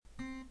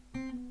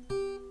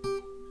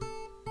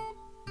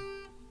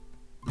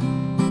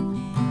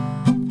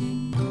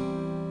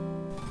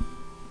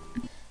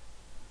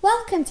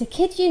Welcome to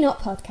Kid You Not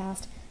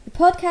Podcast, the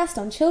podcast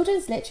on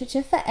children's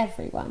literature for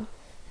everyone.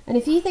 And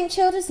if you think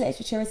children's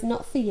literature is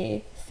not for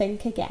you,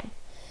 think again.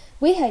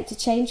 We hope to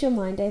change your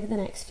mind over the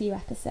next few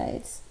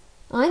episodes.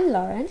 I'm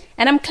Lauren.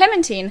 And I'm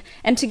Clementine,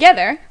 and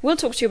together we'll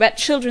talk to you about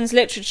children's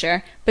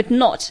literature, but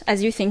not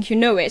as you think you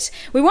know it.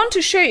 We want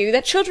to show you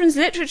that children's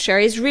literature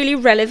is really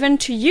relevant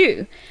to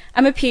you.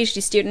 I'm a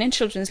PhD student in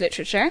children's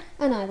literature.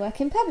 And I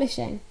work in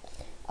publishing.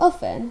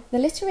 Often, the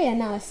literary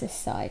analysis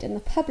side and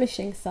the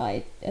publishing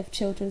side of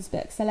children's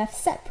books are left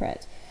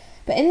separate.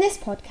 But in this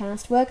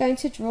podcast, we're going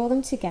to draw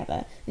them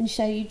together and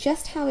show you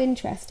just how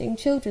interesting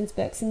children's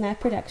books and their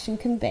production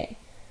can be.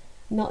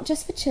 Not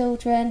just for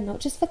children,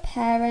 not just for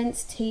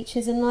parents,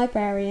 teachers and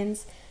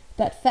librarians,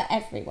 but for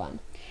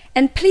everyone.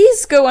 And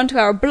please go onto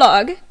our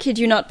blog,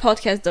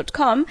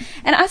 kidyouNotPodcast.com,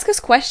 and ask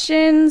us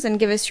questions and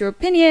give us your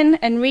opinion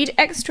and read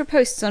extra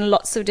posts on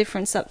lots of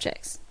different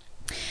subjects.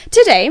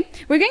 Today,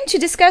 we're going to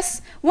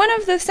discuss one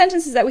of the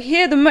sentences that we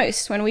hear the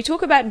most when we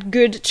talk about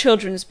good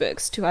children's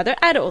books to other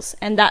adults,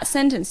 and that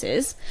sentence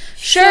is,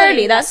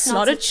 "Surely that's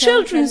not a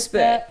children's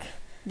book."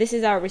 This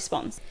is our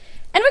response.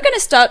 And we're going to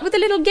start with a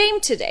little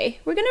game today.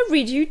 We're going to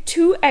read you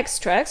 2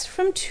 extracts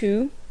from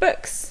 2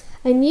 books.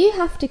 And you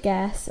have to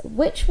guess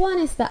which one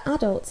is the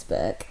adult's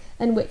book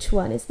and which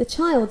one is the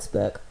child's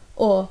book,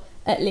 or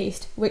at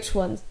least which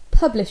one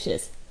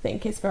publishers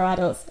think is for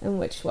adults and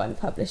which one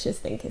publishers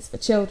think is for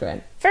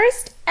children.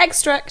 First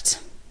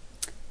extract.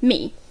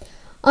 Me.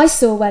 I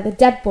saw where the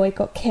dead boy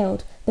got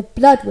killed. The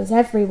blood was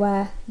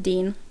everywhere.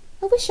 Dean.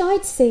 I wish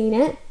I'd seen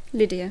it.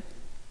 Lydia.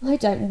 I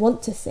don't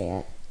want to see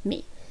it.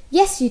 Me.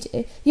 Yes, you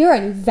do. You're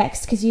only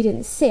vexed because you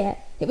didn't see it.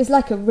 It was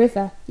like a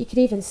river. You could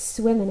even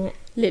swim in it.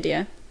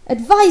 Lydia.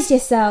 Advise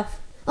yourself.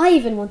 I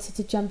even wanted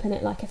to jump in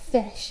it like a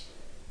fish.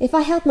 If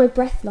I held my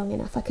breath long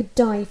enough, I could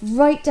dive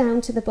right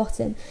down to the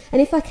bottom,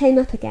 and if I came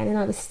up again and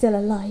I was still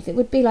alive, it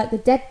would be like the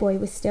dead boy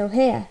was still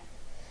here.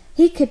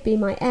 He could be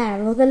my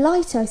air or the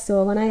light I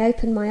saw when I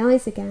opened my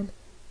eyes again.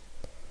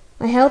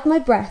 I held my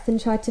breath and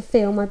tried to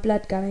feel my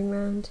blood going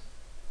round.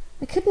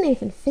 I couldn't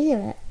even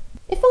feel it.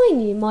 If I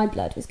knew my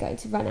blood was going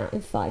to run out in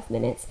 5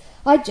 minutes,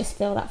 I'd just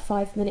fill that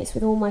 5 minutes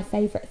with all my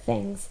favourite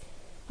things.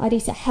 I'd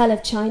eat a hell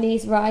of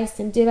Chinese rice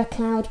and do a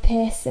cloud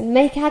piss and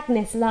make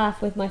Agnes laugh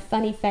with my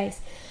funny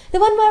face, the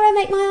one where I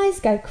make my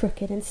eyes go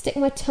crooked and stick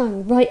my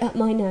tongue right up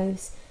my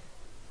nose.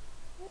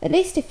 At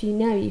least if you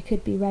know, you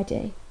could be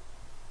ready.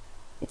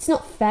 It's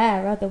not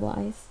fair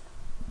otherwise.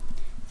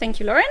 Thank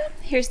you, Lauren.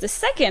 Here's the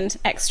second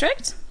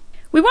extract.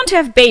 We want to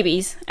have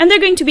babies, and they're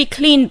going to be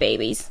clean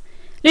babies.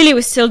 Lily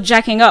was still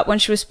jacking up when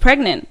she was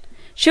pregnant.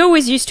 She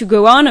always used to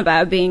go on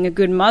about being a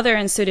good mother,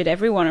 and so did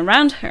everyone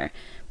around her.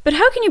 But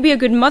how can you be a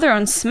good mother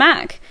on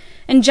smack?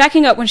 And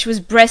jacking up when she was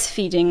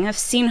breastfeeding, I've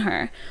seen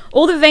her.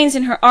 All the veins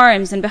in her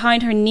arms and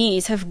behind her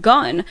knees have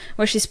gone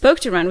where she's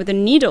poked around with a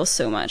needle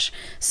so much.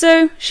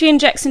 So she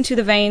injects into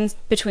the veins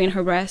between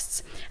her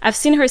breasts. I've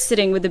seen her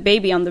sitting with the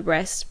baby on the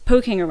breast,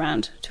 poking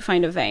around to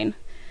find a vein.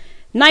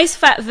 "Nice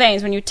fat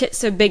veins when your tits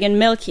so big and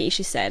milky,"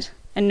 she said,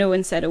 and no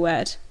one said a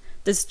word.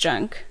 This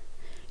junk.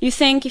 You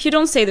think if you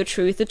don't say the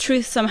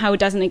truth somehow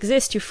doesn't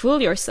exist, you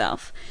fool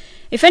yourself.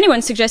 If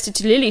anyone suggested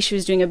to Lily she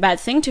was doing a bad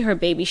thing to her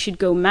baby, she'd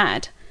go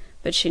mad.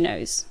 But she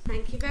knows.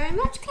 Thank you very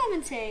much,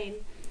 Clementine.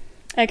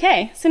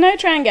 Okay, so now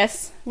try and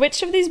guess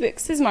which of these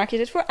books is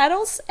marketed for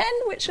adults and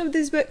which of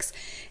these books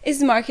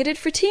is marketed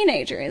for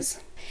teenagers.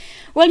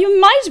 Well, you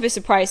might be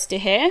surprised to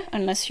hear,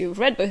 unless you've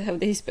read both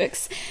of these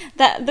books,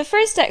 that the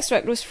first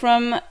extract was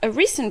from a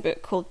recent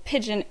book called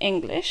Pidgin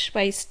English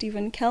by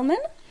Stephen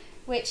Kellman,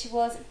 which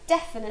was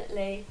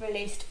definitely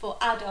released for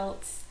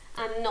adults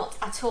and not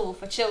at all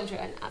for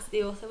children, as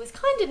the author was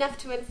kind enough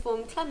to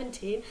inform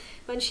Clementine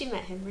when she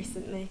met him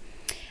recently.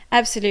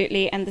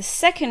 Absolutely, and the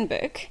second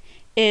book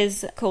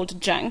is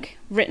called Junk,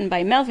 written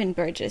by Melvin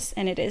Burgess,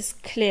 and it is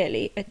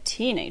clearly a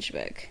teenage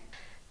book.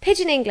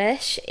 Pidgin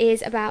English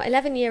is about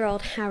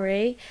 11-year-old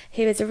Harry,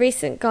 who is a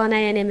recent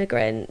Ghanaian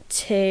immigrant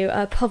to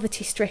a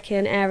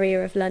poverty-stricken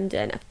area of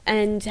London,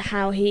 and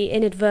how he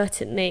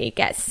inadvertently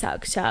gets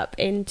sucked up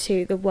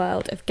into the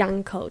world of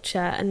gang culture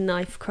and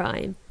knife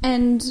crime.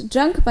 And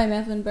Junk by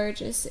Melvin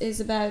Burgess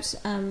is about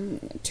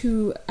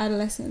 2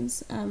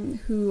 adolescents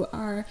who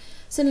are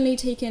suddenly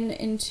taken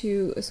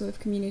into a sort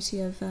of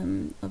community of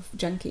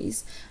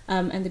junkies,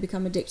 and they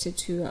become addicted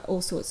to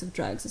all sorts of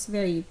drugs. It's a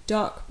very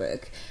dark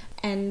book.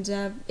 And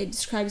it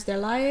describes their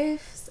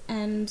lives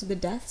and the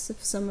deaths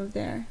of some of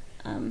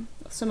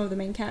the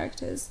main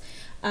characters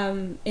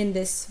in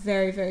this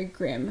very, very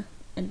grim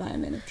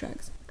environment of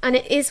drugs. And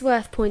it is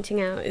worth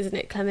pointing out, isn't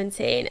it,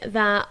 Clementine,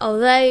 that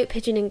although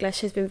Pidgin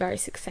English has been very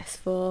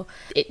successful,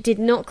 it did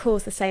not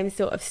cause the same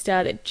sort of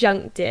stir that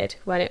Junk did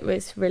when it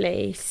was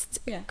released.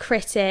 Yeah.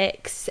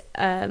 Critics,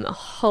 a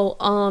whole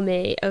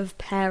army of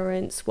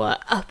parents were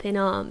up in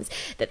arms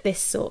that this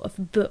sort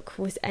of book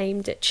was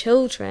aimed at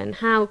children.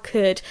 How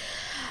could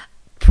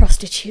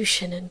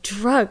prostitution and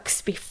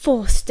drugs be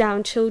forced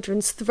down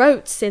children's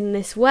throats in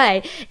this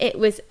way? It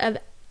was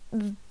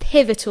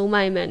pivotal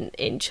moment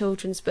in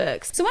children's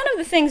books. So one of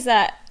the things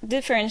that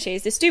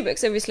differentiates these two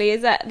books, obviously,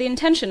 is that the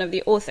intention of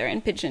the author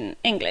in Pidgin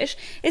English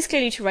is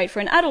clearly to write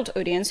for an adult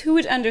audience who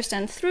would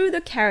understand through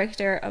the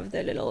character of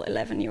the little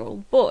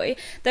 11-year-old boy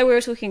that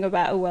we're talking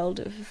about a world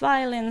of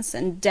violence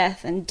and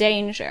death and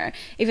danger,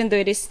 even though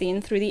it is seen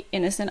through the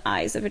innocent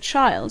eyes of a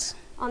child.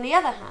 On the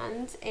other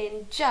hand,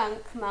 in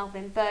Junk,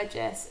 Melvin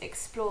Burgess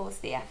explores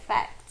the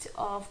effect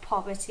of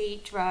poverty,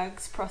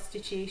 drugs,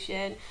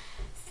 prostitution,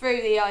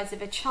 through the eyes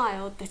of a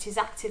child that is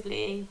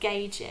actively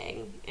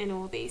engaging in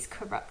all these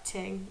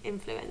corrupting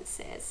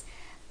influences.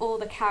 All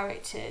the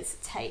characters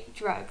take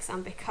drugs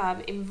and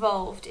become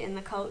involved in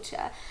the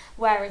culture,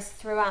 whereas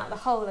throughout the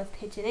whole of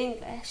Pidgin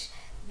English,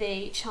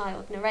 the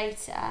child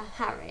narrator,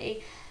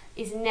 Harry,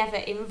 is never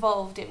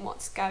involved in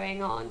what's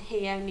going on.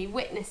 He only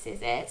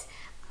witnesses it,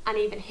 and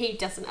even he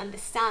doesn't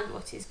understand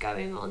what is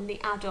going on. The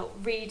adult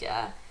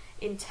reader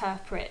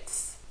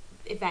interprets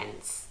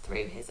events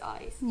through his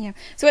eyes. Yeah.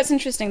 So what's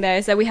interesting there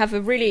is that we have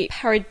a really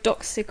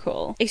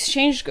paradoxical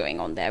exchange going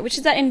on there, which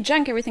is that in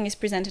Junk everything is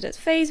presented at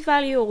face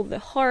value, all the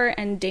horror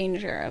and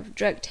danger of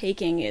drug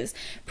taking is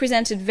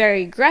presented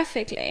very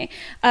graphically,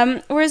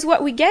 whereas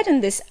what we get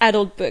in this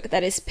adult book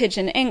that is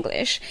Pidgin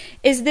English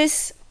is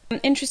this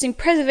interesting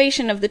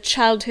preservation of the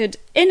childhood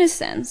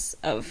innocence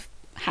of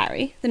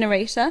Harry, the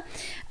narrator,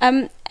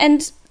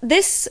 and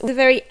this, the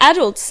very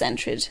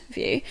adult-centered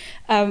view,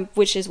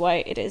 which is why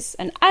it is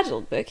an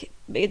adult book.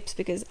 It's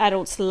because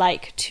adults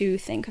like to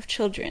think of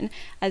children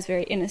as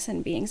very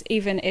innocent beings,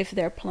 even if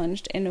they're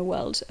plunged in a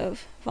world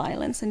of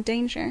violence and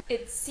danger.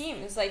 It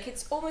seems like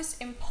it's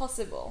almost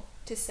impossible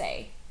to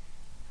say,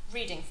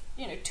 reading,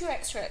 two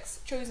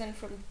extracts chosen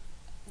from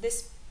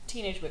this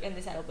teenage book and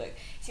this adult book,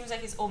 it seems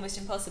like it's almost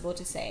impossible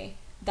to say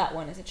that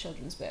one is a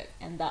children's book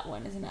and that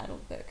one is an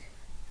adult book.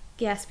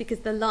 Yes, because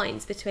the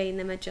lines between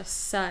them are just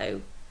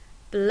so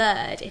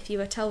blurred. If you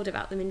were told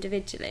about them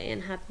individually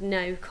and had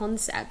no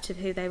concept of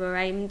who they were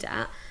aimed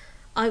at,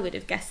 I would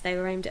have guessed they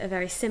were aimed at a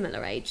very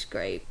similar age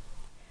group.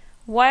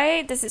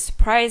 Why does it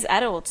surprise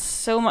adults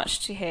so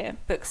much to hear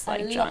books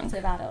like Junk? A lot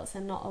of adults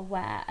are not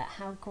aware at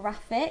how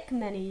graphic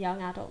many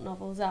young adult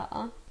novels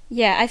are.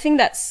 Yeah, I think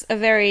that's a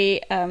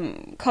very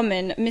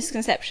common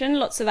misconception.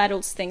 Lots of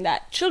adults think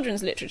that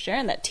children's literature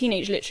and that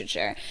teenage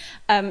literature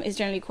is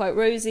generally quite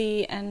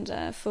rosy and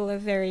full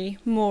of very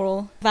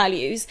moral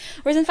values,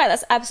 whereas in fact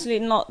that's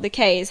absolutely not the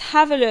case.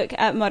 Have a look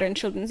at modern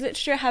children's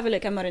literature, have a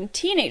look at modern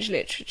teenage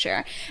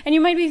literature, and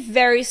you might be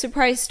very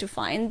surprised to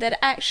find that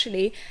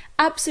actually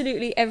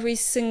absolutely every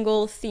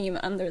single theme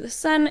under the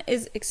sun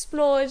is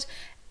explored.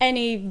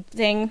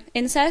 Anything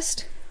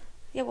incest?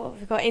 Yeah, well,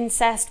 we've got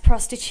incest,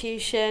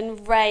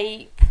 prostitution,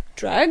 rape,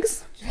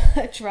 drugs,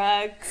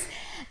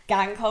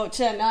 gang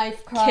culture,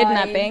 knife crime,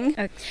 kidnapping.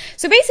 Okay.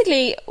 So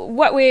basically,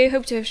 what we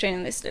hope to have shown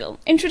in this little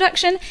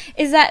introduction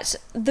is that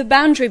the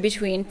boundary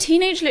between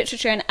teenage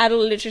literature and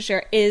adult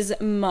literature is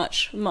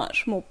much,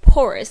 much more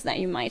porous than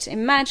you might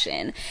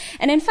imagine.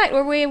 And in fact,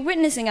 what we're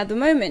witnessing at the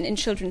moment in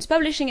children's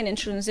publishing and in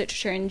children's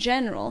literature in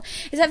general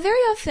is that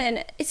very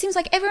often it seems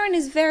like everyone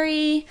is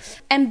very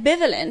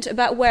ambivalent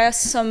about where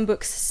some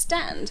books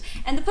stand.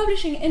 And the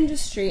publishing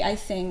industry, I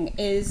think,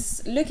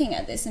 is looking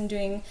at this and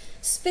doing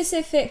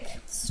specific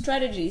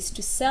strategies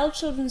to sell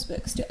children's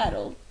books to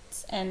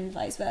adults and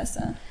vice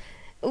versa.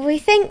 We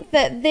think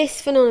that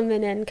this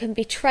phenomenon can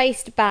be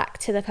traced back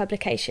to the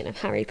publication of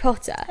Harry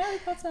Potter.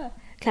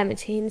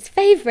 Clementine's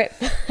favourite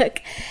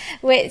book,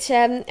 which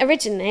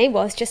originally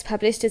was just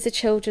published as a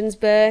children's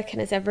book,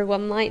 and as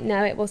everyone might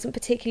know, it wasn't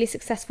particularly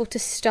successful to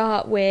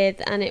start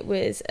with, and it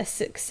was a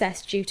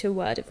success due to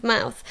word of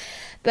mouth.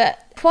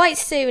 But quite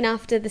soon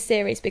after the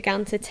series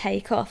began to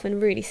take off and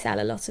really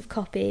sell a lot of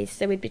copies,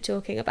 so we'd be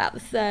talking about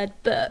the third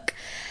book,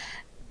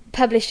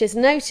 publishers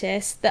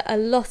noticed that a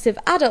lot of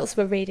adults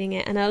were reading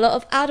it and a lot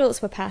of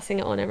adults were passing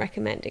it on and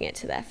recommending it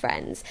to their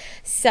friends.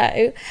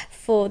 So,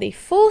 for the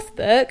fourth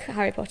book,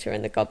 Harry Potter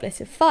and the Goblet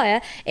of Fire,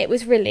 it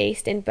was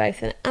released in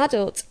both an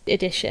adult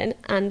edition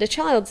and a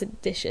child's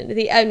edition,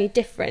 the only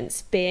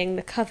difference being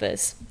the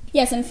covers.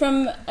 Yes, and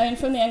from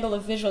the angle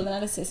of visual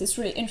analysis, it's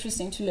really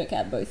interesting to look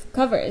at both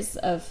covers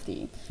of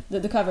the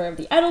cover of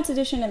the adult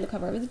edition and the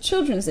cover of the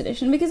children's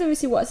edition, because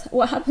obviously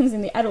what happens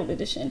in the adult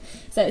edition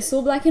is that it's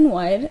all black and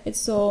white,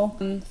 it's all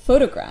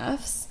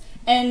photographs,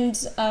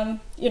 and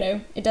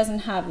it doesn't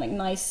have like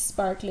nice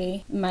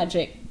sparkly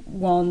magic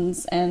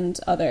wands and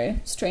other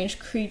strange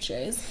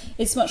creatures.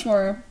 It's much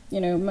more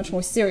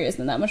serious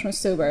than that, much more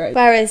sober.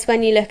 Whereas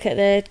when you look at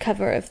the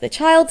cover of the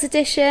child's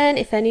edition,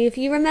 if any of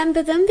you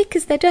remember them,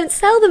 because they don't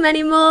sell them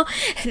anymore,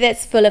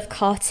 that's full of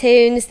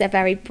cartoons, they're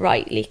very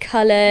brightly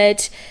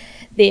coloured.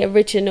 The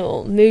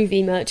original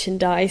movie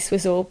merchandise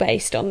was all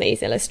based on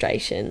these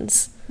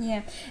illustrations.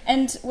 Yeah,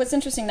 and what's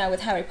interesting now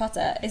with Harry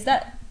Potter is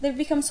that they've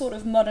become sort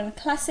of modern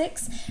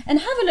classics. And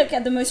have a look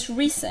at the most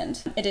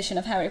recent edition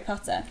of Harry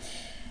Potter.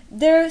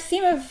 Their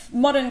theme of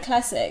modern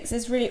classics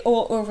is really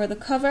all over the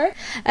cover.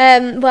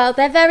 Well,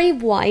 they're very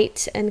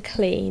white and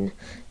clean,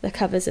 the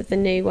covers of the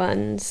new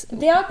ones.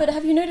 They are, but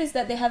have you noticed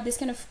that they have this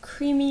kind of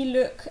creamy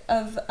look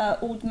of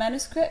old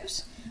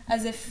manuscript?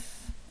 as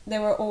if they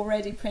were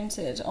already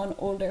printed on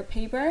older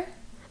paper.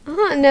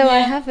 Oh, no, I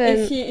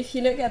haven't. If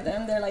you look at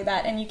them, they're like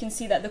that, and you can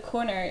see that the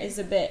corner is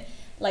a bit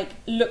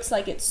looks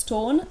like it's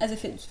torn, as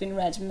if it's been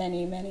read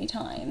many, many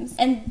times.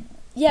 And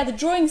yeah, the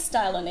drawing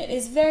style on it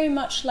is very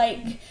much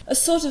like a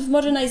sort of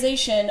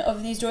modernization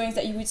of these drawings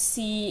that you would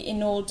see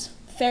in old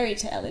fairy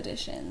tale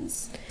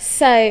editions.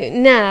 So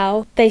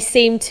now they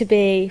seem to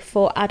be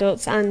for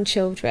adults and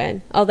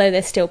children, although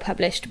they're still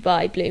published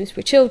by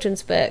Bloomsbury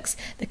Children's Books.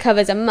 The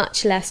covers are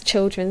much less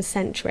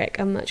children-centric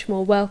and much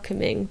more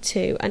welcoming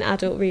to an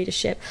adult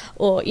readership,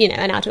 or, you know,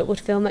 an adult would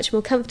feel much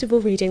more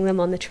comfortable reading them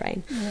on the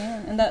train.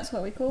 Yeah, and that's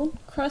what we call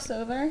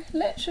crossover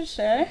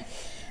literature.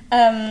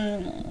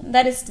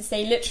 That is to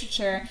say,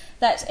 literature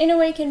that in a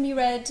way can be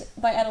read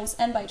by adults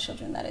and by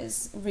children, that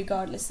is,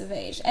 regardless of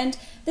age. And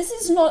this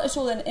is not at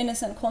all an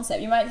innocent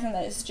concept. You might think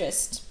that it's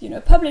just, you know,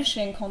 a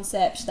publishing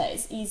concept that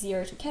is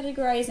easier to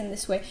categorize in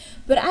this way,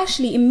 but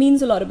actually it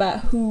means a lot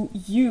about who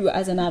you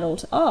as an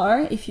adult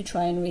are if you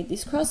try and read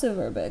these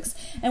crossover books,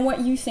 and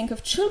what you think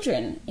of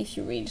children if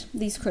you read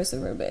these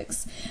crossover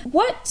books.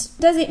 What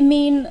does it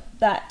mean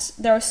that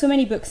there are so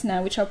many books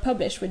now which are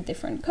published with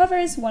different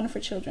covers, one for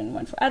children,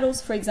 one for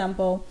adults? For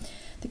example,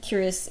 The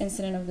Curious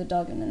Incident of the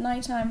Dog in the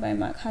Nighttime by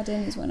Mark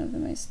Haddon is one of the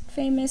most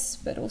famous,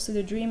 but also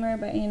The Dreamer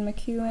by Ian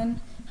McEwan,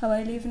 How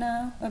I Live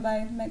Now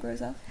by Meg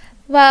Rosoff.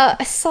 Well,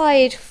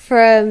 aside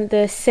from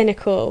the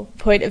cynical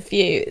point of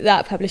view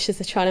that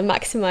publishers are trying to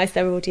maximise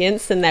their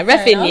audience and their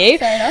revenue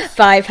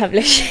by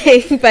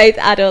publishing both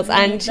adults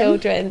and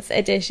children's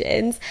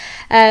editions,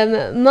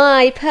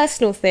 my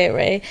personal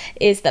theory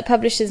is that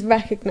publishers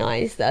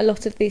recognise that a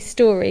lot of these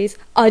stories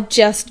are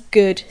just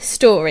good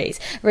stories,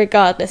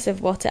 regardless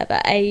of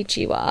whatever age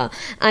you are,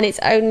 and it's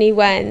only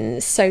when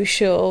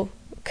social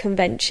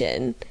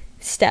convention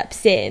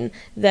steps in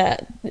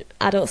that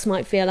adults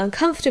might feel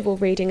uncomfortable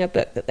reading a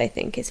book that they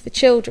think is for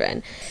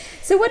children.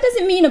 So what does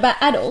it mean about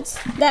adults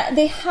that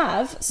they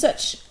have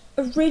such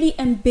a really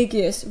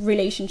ambiguous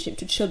relationship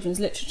to children's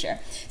literature?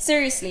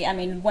 Seriously, I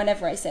mean,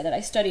 whenever I say that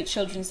I study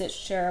children's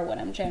literature, what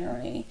I'm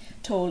generally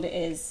told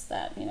is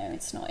that, you know,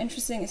 it's not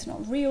interesting, it's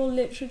not real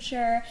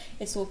literature,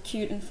 it's all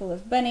cute and full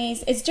of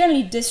bunnies. It's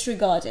generally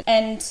disregarded.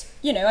 And,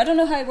 you know, I don't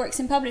know how it works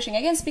in publishing.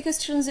 I guess because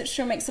children's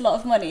literature makes a lot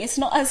of money, it's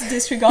not as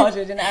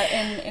disregarded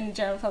in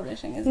general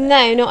publishing, is it?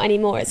 No, not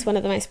anymore. It's one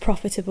of the most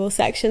profitable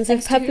sections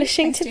of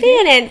publishing to be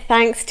in.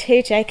 Thanks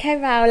to J.K.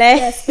 Rowling.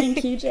 Yes,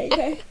 thank you,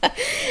 J.K.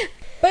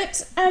 But,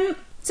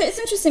 so it's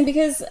interesting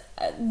because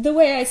the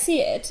way I see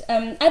it,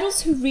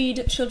 adults who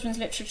read children's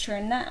literature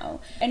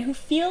now and who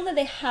feel that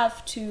they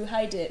have to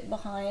hide it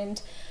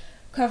behind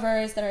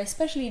covers that are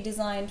especially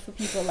designed for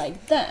people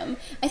like them,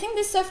 I think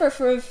they suffer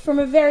from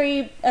a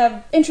very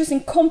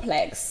interesting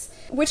complex,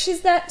 which is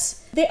that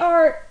they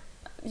are,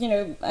 you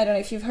know, I don't know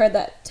if you've heard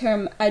that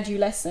term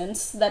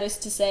adolescents, that is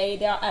to say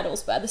they are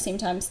adults but at the same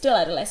time still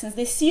adolescents.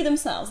 They see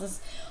themselves as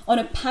on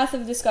a path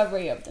of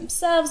discovery of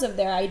themselves, of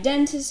their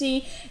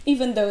identity,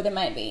 even though they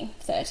might be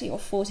 30 or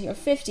 40 or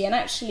 50. And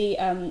actually,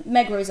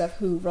 Meg Rosoff,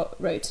 who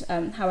wrote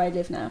How I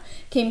Live Now,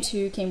 came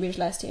to Cambridge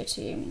last year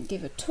to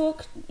give a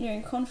talk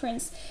during a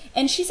conference,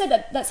 and she said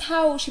that that's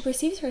how she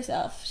perceives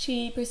herself.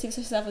 She perceives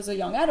herself as a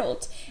young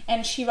adult,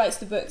 and she writes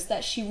the books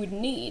that she would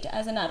need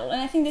as an adult.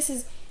 And I think this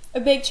is a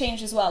big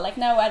change as well. Like,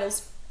 now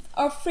adults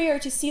are freer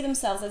to see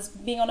themselves as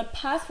being on a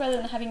path rather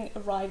than having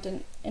arrived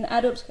in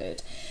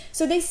adulthood.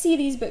 So they see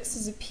these books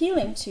as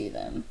appealing to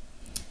them.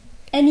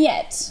 And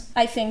yet,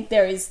 I think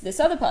there is this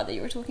other part that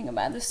you were talking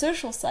about, the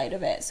social side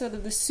of it, sort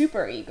of the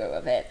superego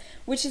of it,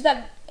 which is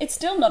that it's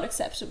still not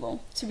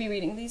acceptable to be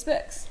reading these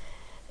books.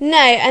 No,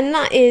 and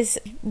that is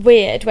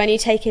weird when you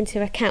take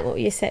into account what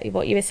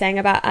you were saying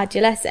about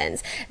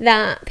adolescence,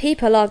 that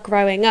people are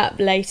growing up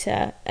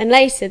later and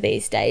later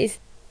these days.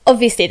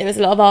 Obviously, there was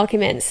a lot of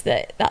arguments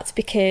that that's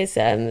because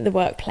the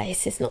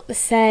workplace is not the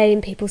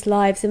same. People's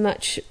lives are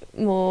much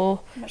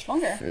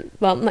longer.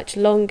 Well, much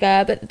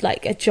longer, but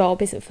like a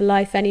job isn't for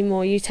life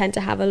anymore. You tend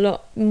to have a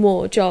lot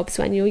more jobs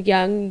when you're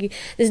young.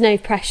 There's no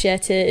pressure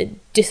to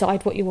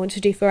decide what you want to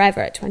do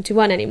forever at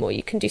 21 anymore.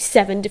 You can do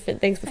 7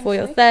 different things before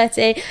you're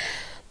 30.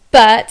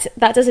 But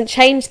that doesn't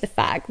change the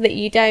fact that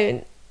you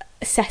don't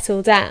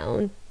settle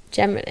down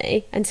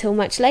generally until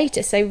much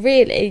later. So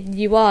really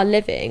you are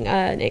living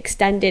an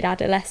extended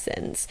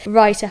adolescence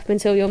right up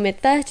until your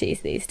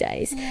mid-30s these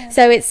days.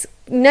 So it's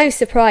no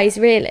surprise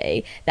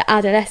really that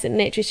adolescent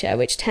literature,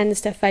 which tends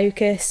to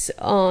focus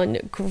on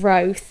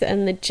growth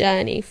and the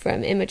journey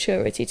from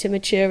immaturity to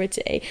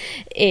maturity,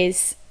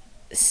 is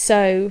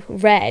so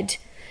read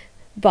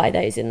by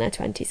those in their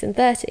 20s and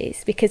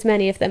 30s, because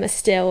many of them are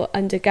still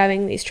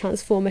undergoing these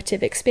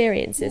transformative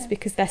experiences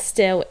because they're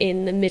still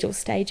in the middle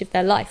stage of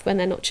their life when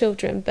they're not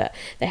children, but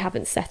they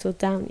haven't settled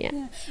down yet.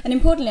 And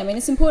importantly, I mean,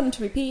 it's important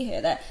to repeat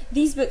here that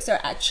these books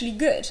are actually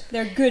good.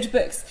 They're good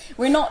books.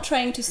 We're not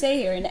trying to say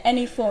here in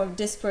any form of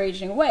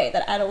disparaging way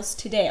that adults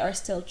today are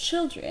still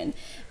children.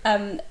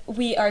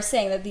 We are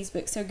saying that these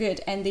books are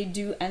good and they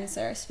do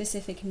answer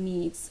specific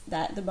needs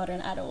that the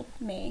modern adult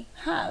may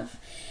have.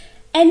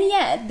 And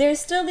yet, there's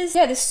still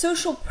this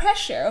social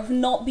pressure of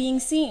not being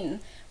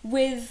seen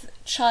with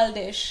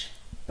childish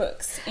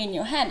books in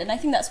your hand. And I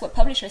think that's what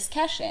publishers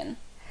cash in.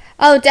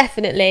 Oh,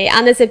 definitely.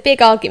 And there's a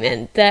big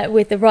argument that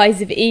with the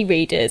rise of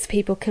e-readers,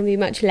 people can be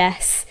much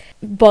less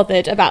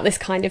bothered about this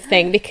kind of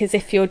thing, because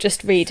if you're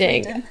just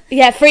reading...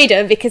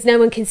 Freedom, because no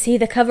one can see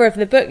the cover of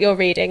the book you're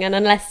reading, and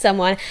unless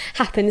someone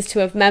happens to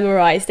have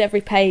memorised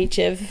every page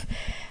of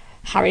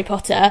Harry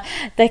Potter,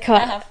 they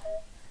can't... I have.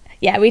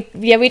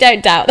 We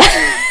don't doubt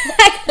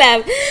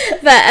them.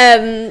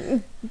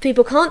 But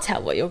people can't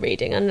tell what you're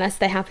reading unless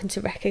they happen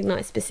to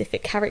recognise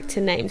specific character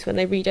names when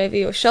they read over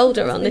your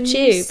shoulder on the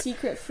tube.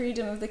 Secret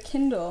freedom of the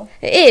Kindle.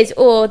 It is,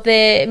 or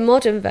the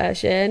modern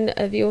version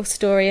of your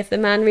story of the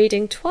man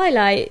reading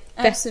Twilight.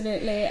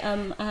 Absolutely.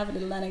 I have a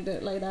little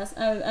anecdote like that.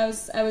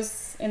 I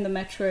was in the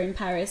metro in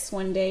Paris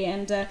one day,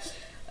 and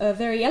a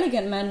very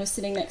elegant man was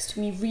sitting next to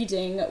me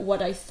reading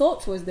what I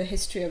thought was the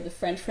history of the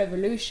French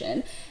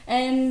Revolution.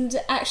 And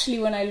actually,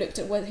 when I looked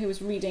at what he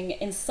was reading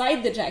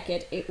inside the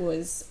jacket, it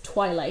was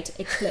Twilight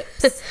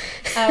Eclipse.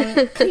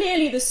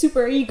 Clearly, the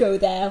superego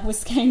there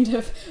was kind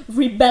of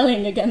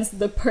rebelling against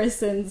the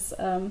person's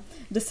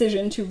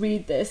decision to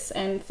read this,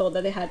 and thought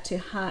that they had to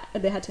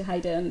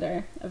hide it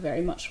under a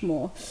very much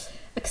more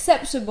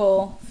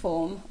acceptable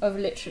form of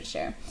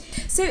literature.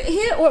 So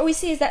here, what we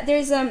see is that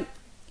there's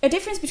a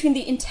difference between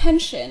the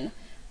intention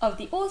of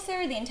the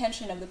author, the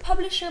intention of the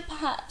publisher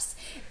perhaps,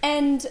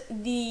 and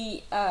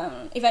the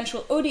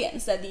eventual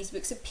audience that these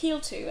books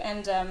appeal to.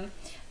 And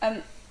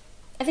I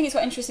think it's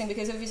quite interesting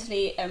because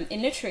obviously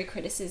in literary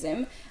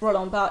criticism,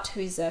 Roland Barthes,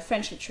 who is a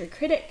French literary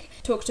critic,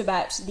 talked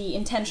about the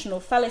intentional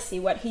fallacy,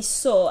 what he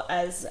saw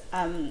as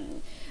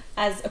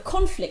a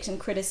conflict in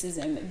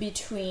criticism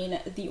between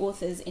the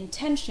author's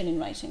intention in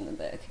writing the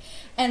book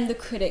and the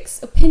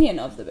critic's opinion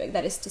of the book.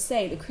 That is to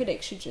say, the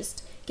critic should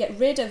just get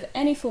rid of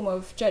any form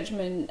of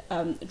judgment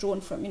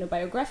drawn from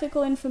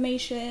biographical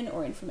information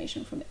or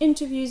information from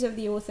interviews of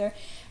the author,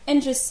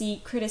 and just see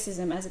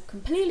criticism as a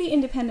completely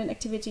independent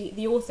activity.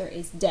 The author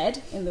is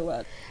dead in the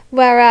world.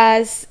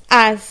 Whereas,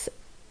 as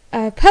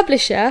a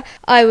publisher,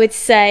 I would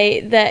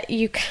say that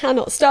you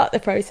cannot start the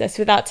process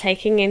without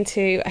taking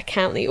into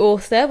account the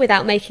author,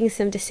 without making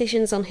some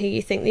decisions on who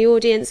you think the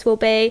audience will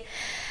be.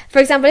 For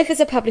example, if as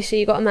a publisher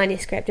you got a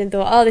manuscript and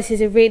thought, oh, this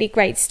is a really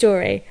great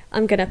story,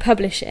 I'm going to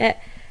publish it.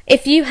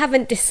 If you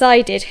haven't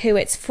decided who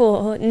it's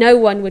for, no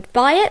one would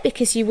buy it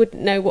because you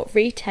wouldn't know what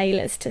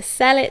retailers to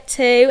sell it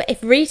to.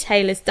 If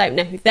retailers don't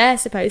know who they're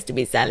supposed to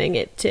be selling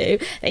it to,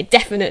 they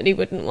definitely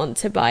wouldn't want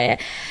to buy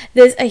it.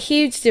 There's a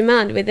huge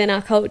demand within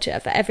our culture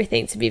for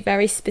everything to be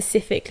very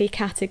specifically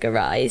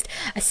categorised,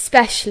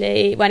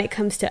 especially when it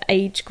comes to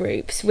age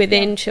groups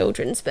within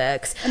children's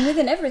books. And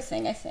within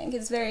everything, I think.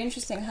 It's very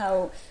interesting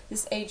how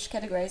this age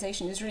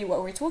categorization is really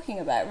what we're talking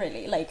about,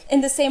 really. Like,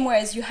 in the same way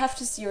as you have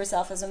to see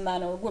yourself as a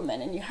man or a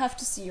woman, and you have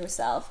to see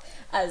yourself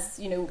as,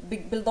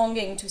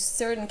 belonging to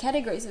certain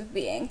categories of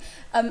being,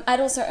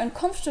 adults are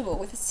uncomfortable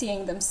with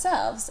seeing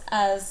themselves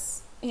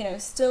as,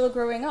 still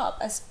growing up,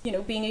 as,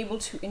 being able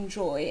to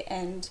enjoy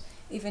and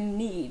even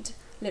need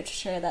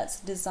literature that's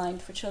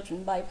designed for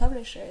children by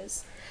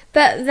publishers.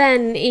 But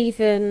then,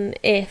 even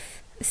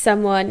if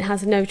someone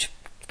has no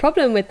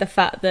problem with the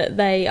fact that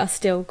they are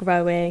still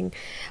growing,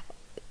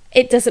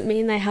 it doesn't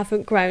mean they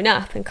haven't grown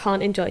up and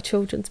can't enjoy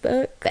children's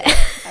books.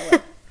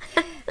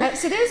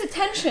 So there's a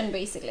tension,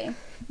 basically,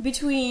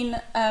 between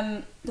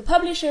the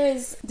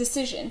publisher's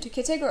decision to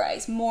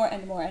categorize more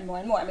and more and more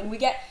and more. I mean, we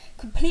get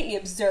completely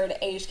absurd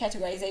age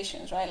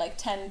categorizations, right? Like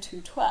 10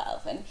 to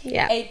 12 and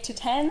 8 to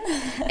 10.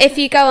 If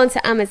you go onto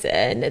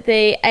Amazon,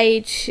 the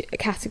age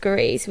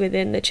categories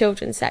within the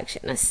children's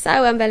section are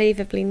so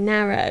unbelievably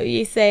narrow.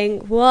 You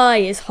think, why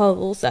is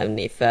Holes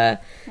only for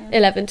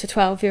 11 to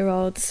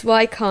 12-year-olds?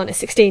 Why can't a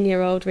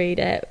 16-year-old read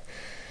it?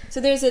 So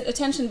there's a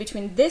tension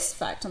between this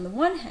fact on the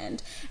one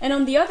hand, and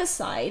on the other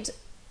side,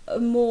 a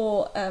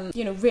more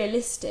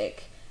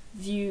realistic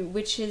view,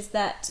 which is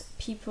that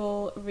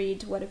people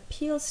read what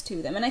appeals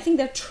to them. And I think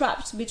they're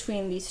trapped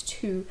between these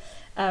two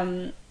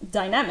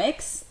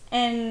dynamics,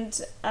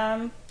 and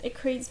it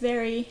creates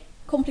very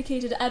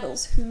complicated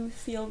adults who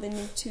feel the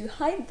need to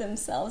hide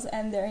themselves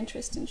and their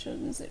interest in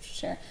children's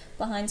literature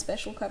behind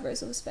special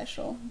covers or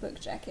special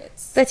book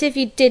jackets. But if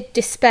you did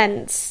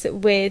dispense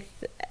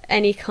with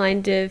any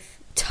kind of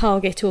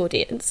target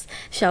audience,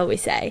 shall we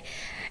say,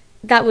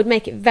 that would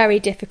make it very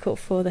difficult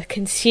for the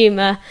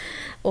consumer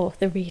or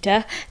the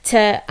reader to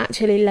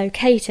actually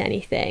locate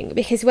anything,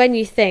 because when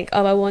you think,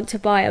 oh, I want to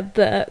buy a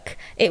book,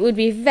 it would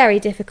be very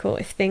difficult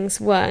if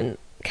things weren't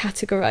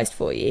categorized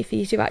for you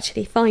to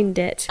actually find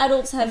it.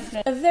 Adults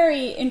have a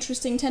very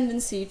interesting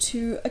tendency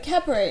to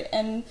accaparate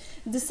and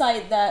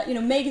decide that,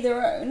 make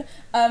their own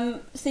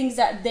things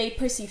that they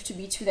perceive to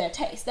be to their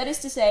taste. That is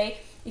to say,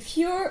 if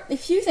you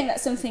think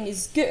that something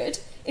is good,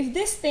 if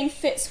this thing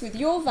fits with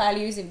your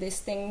values, if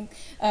this thing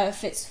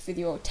fits with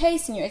your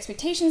taste and your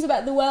expectations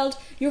about the world,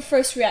 your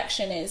first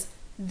reaction is,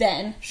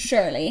 then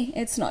surely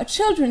it's not a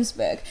children's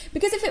book.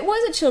 Because if it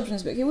was a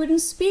children's book, it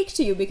wouldn't speak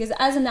to you, because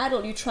as an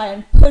adult you try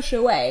and push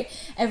away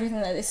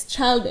everything that is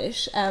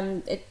childish.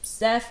 It's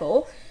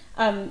therefore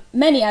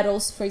many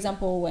adults, for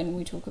example, when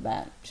we talk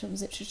about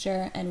children's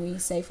literature and we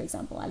say, for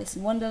example, Alice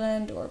in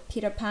Wonderland or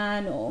Peter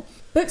Pan or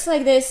books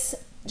like this,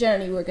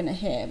 generally we're going to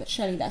hear, but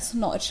surely that's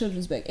not a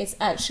children's book. It's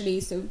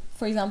actually, so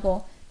for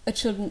example,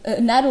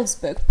 an adult's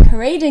book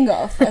parading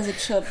off as a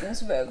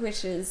children's book,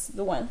 which is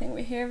the one thing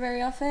we hear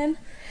very often.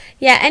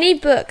 Yeah, any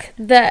book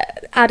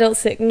that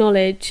adults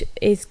acknowledge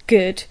is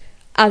good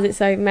as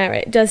its own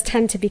merit does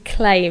tend to be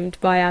claimed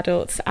by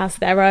adults as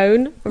their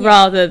own,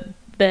 rather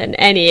than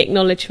any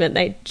acknowledgement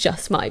they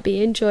just might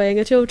be enjoying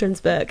a children's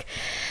book.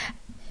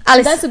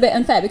 Alice, that's a bit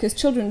unfair, because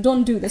children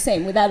don't do the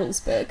same with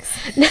adults' books.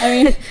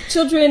 I mean,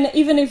 children,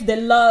 even if they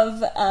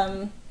love,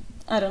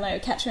 I don't know,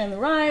 Catcher in the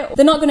Rye,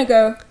 they're not going to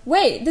go,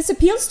 wait, this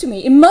appeals to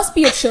me, it must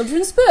be a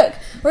children's book.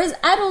 Whereas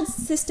adults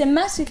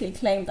systematically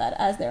claim that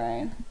as their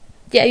own.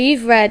 Yeah,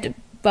 we've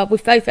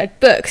both read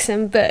books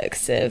and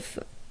books of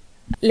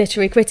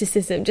literary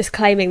criticism just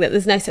claiming that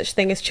there's no such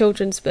thing as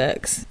children's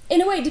books.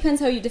 In a way, it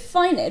depends how you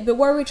define it, but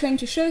what we're trying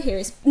to show here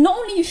is not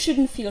only you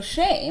shouldn't feel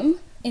shame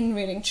in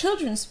reading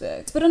children's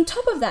books, but on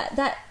top of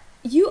that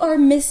you are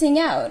missing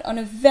out on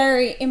a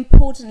very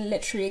important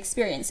literary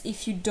experience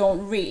if you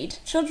don't read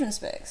children's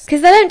books.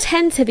 Because there don't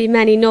tend to be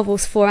many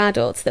novels for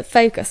adults that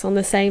focus on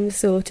the same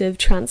sort of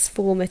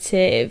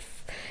transformative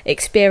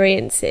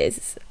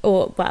experiences,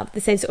 or, well,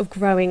 the same sort of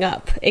growing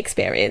up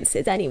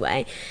experiences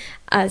anyway,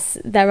 as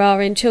there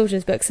are in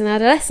children's books and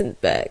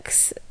adolescent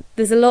books.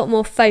 There's a lot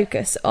more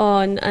focus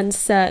on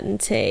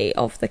uncertainty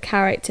of the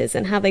characters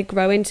and how they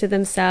grow into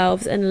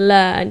themselves and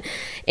learn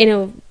in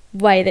a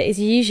way that is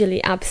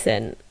usually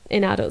absent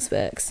in adults'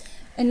 books.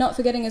 And not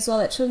forgetting as well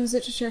that children's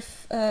literature,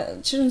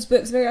 children's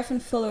books very often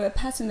follow a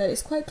pattern that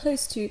is quite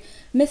close to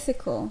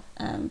mythical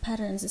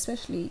patterns,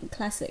 especially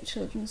classic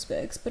children's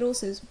books, but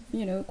also,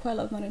 quite a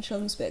lot of modern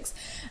children's books.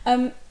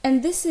 And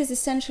this is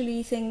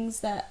essentially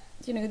things that,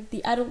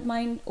 the adult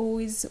mind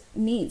always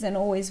needs and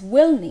always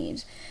will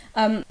need.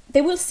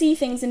 They will see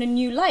things in a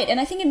new light. And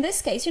I think in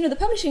this case, the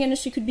publishing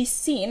industry could be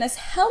seen as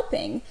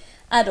helping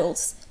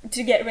adults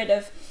to get rid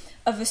of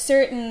a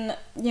certain,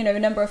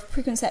 number of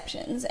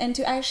preconceptions and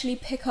to actually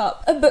pick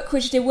up a book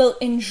which they will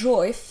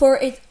enjoy for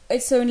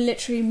its own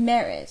literary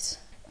merit.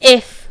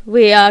 If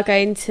we are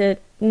going to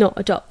not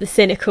adopt the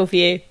cynical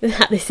view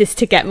that this is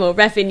to get more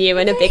revenue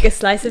and a bigger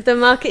slice of the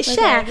market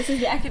share. This is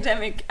the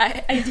academic,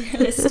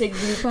 idealistic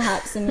view,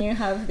 perhaps, and you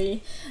have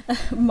the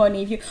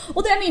money view.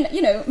 Although, I mean,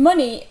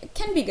 money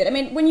can be good. I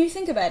mean, when you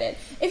think about it,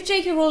 if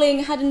J.K.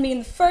 Rowling hadn't been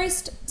the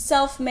first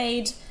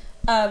self-made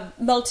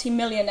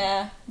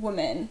multi-millionaire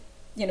woman,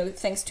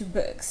 thanks to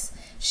books,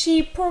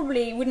 she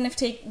probably wouldn't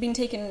have been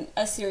taken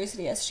as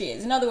seriously as she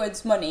is. In other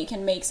words, money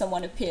can make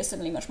someone appear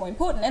suddenly much more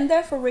important, and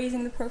therefore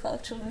raising the profile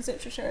of children's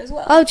literature as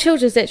well. Oh,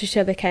 children's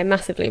literature became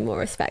massively more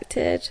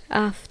respected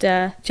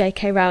after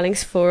J.K.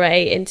 Rowling's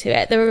foray into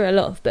it. There were a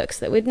lot of books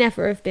that would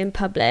never have been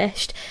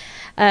published.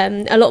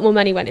 A lot more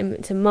money went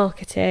into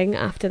marketing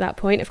after that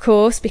point, of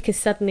course, because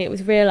suddenly it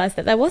was realised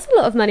that there was a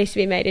lot of money to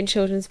be made in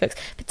children's books,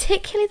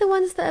 particularly the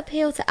ones that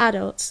appeal to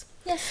adults.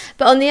 Yes.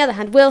 But on the other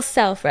hand, Will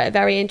Self wrote a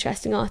very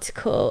interesting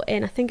article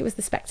in, I think it was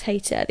The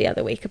Spectator the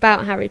other week,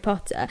 about Harry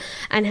Potter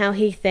and how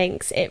he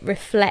thinks it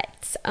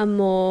reflects a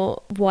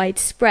more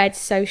widespread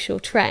social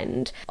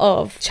trend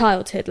of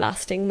childhood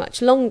lasting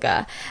much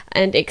longer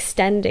and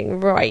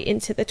extending right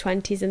into the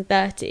 20s and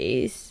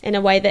 30s in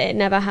a way that it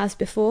never has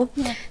before.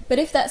 Yeah. But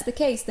if that's the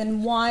case,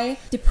 then why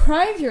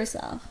deprive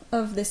yourself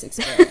of this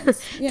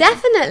experience?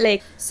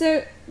 Definitely.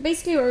 So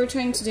basically what we're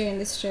trying to do in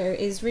this show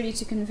is really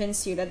to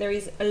convince you that there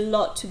is a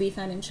lot to be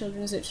found in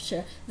children's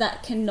literature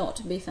that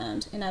cannot be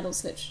found in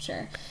adults'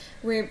 literature.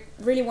 We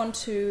really want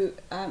to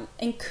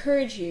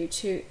encourage you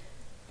to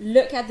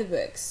look at the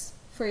books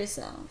for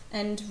yourself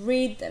and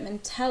read them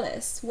and tell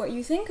us what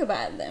you think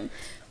about them.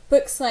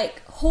 Books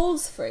like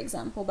Holes, for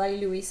example, by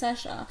Louis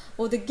Sachar,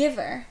 or The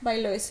Giver by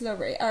Lois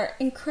Lowry are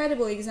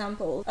incredible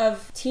examples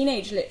of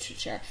teenage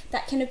literature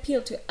that can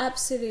appeal to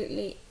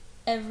absolutely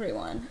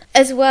everyone.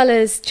 As well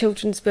as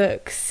children's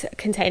books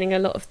containing a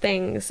lot of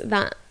things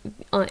that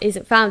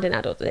isn't found in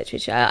adult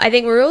literature, I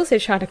think we're also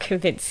trying to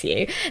convince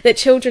you that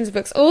children's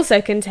books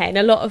also contain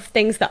a lot of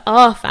things that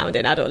are found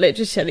in adult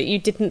literature that you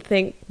didn't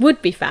think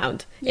would be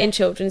found in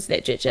children's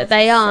literature.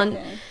 They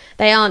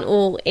aren't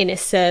all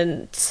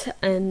innocent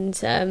and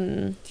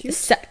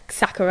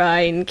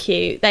saccharine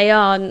cute. They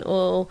aren't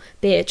all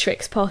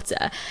Beatrix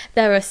Potter.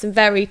 There are some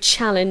very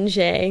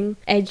challenging,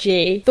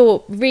 edgy,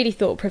 really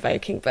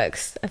thought-provoking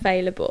books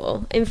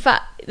available. In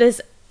fact,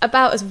 there's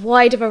about as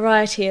wide a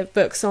variety of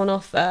books on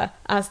offer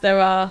as there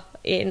are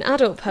in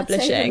adult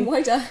publishing.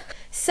 Wider.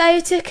 So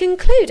to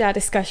conclude our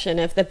discussion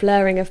of the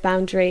blurring of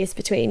boundaries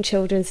between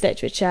children's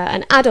literature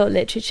and adult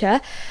literature,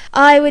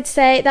 I would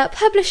say that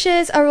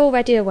publishers are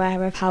already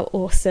aware of how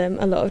awesome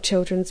a lot of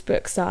children's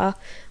books are.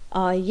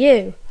 Are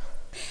you?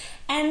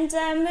 And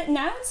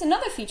now it's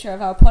another feature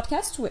of our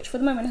podcast, which for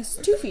the moment has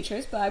 2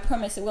 features, but I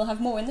promise it will have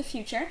more in the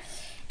future.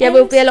 Yeah,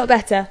 we'll be a lot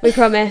better, we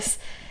promise.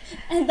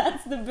 And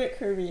that's the book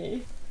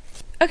review.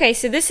 Okay,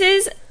 so this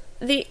is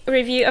the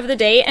review of the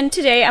day, and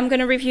today I'm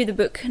going to review the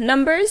book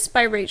Numbers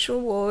by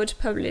Rachel Ward,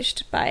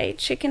 published by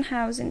Chicken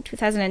House in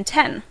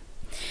 2010.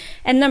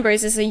 And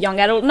Numbers is a young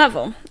adult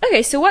novel.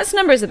 Okay, so what's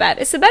Numbers about?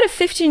 It's about a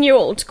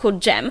 15-year-old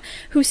called Jem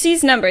who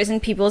sees numbers in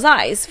people's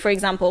eyes. For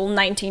example,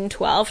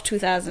 1912,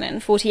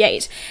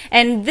 2048.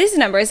 And these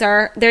numbers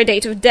are their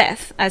date of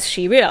death, as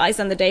she realized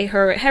on the day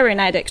her heroin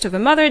addict of a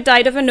mother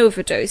died of an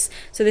overdose.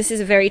 So this is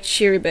a very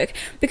cheery book.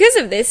 Because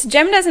of this,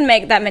 Jem doesn't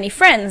make that many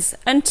friends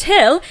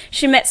until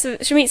she meets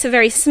a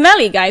very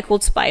smelly guy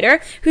called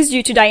Spider, who's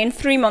due to die in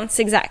 3 months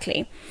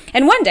exactly.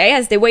 And one day,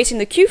 as they wait in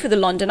the queue for the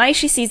London Eye,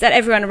 she sees that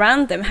everyone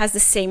around them has the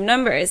same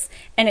numbers.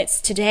 And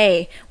it's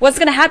today. What's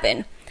going to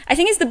happen? I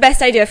think it's the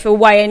best idea for a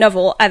YA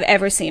novel I've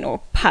ever seen,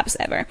 or perhaps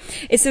ever.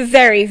 It's a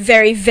very,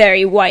 very,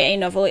 very YA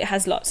novel. It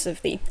has lots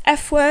of the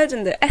F word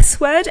and the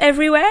S word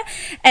everywhere,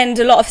 and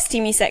a lot of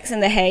steamy sex in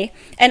the hay.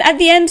 And at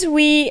the end,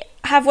 we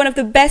have one of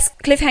the best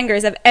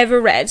cliffhangers I've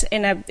ever read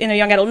in a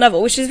young adult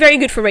novel, which is very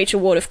good for Rachel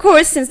Ward, of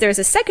course, since there's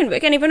a second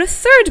book and even a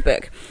third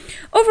book.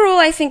 Overall,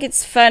 I think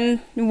it's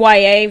fun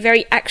YA,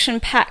 very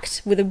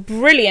action-packed, with a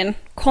brilliant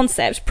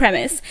concept,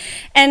 premise,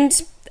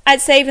 and I'd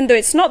say even though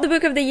it's not the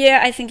book of the year,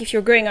 I think if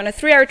you're going on a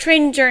 3-hour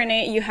train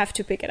journey, you have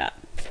to pick it up.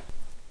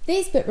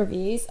 These book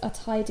reviews are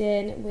tied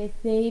in with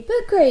the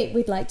book group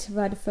we'd like to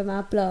run from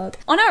our blog.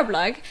 On our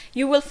blog,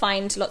 you will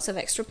find lots of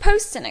extra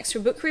posts and extra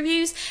book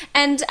reviews,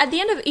 and at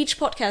the end of each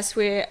podcast,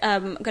 we're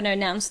going to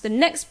announce the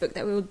next book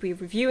that we will be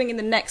reviewing in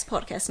the next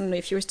podcast. I don't know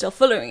if you're still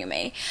following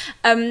me.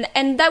 And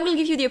that will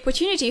give you the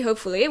opportunity,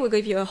 hopefully, we'll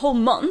give you a whole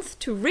month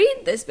to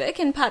read this book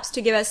and perhaps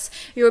to give us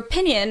your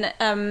opinion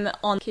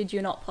on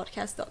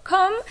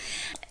kidyou'notpodcast.com.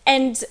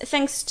 And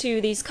thanks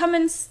to these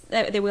comments,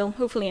 they will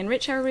hopefully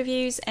enrich our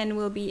reviews, and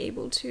we'll be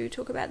able to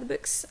talk about the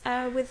books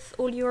with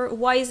all your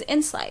wise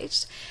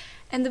insight.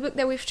 And the book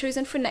that we've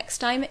chosen for next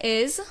time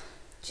is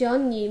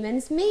John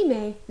Newman's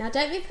Mimi. Now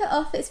don't be put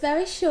off, it's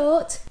very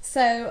short,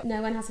 so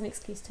no one has an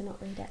excuse to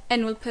not read it.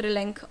 And we'll put a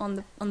link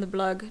on the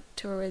blog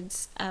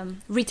towards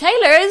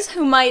retailers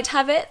who might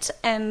have it,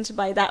 and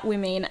by that we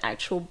mean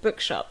actual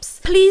bookshops.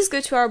 Please go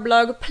to our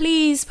blog,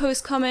 please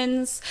post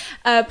comments,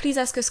 please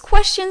ask us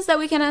questions that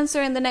we can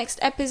answer in the next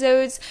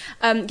episodes,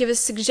 give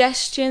us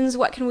suggestions,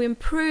 what can we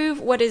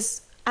improve, what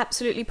is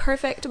absolutely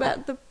perfect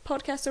about the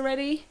podcast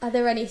already. Are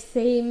there any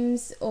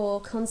themes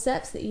or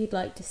concepts that you'd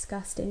like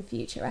discussed in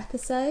future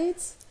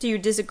episodes? Do you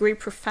disagree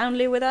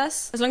profoundly with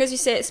us? As long as you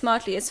say it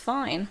smartly, it's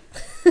fine.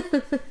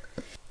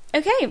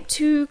 Okay,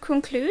 to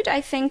conclude,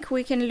 I think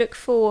we can look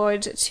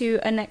forward to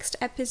a next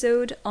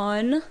episode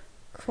on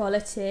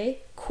Quality.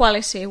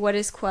 Quality. What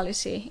is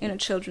quality in a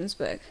children's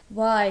book?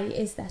 Why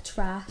is there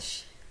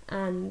trash?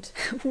 And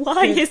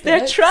why good is there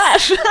books?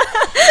 Trash? Well,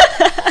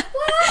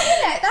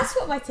 that's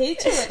what my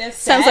teacher would have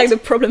said. Sounds like the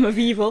problem of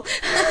evil.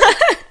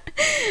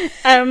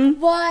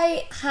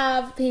 Why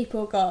have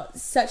people got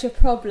such a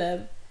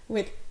problem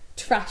with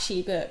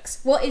trashy books?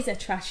 What is a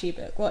trashy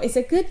book? What is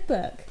a good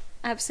book?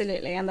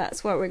 Absolutely, and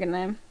that's what we're going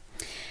to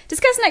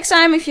discuss next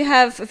time. If you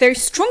have a very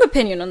strong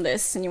opinion on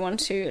this and you want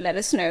to let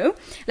us know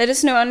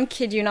on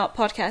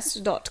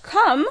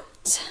kidyou'notpodcast.com.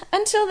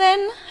 Until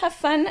then, have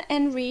fun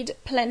and read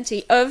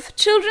plenty of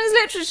children's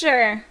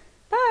literature.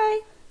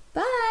 Bye.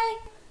 Bye.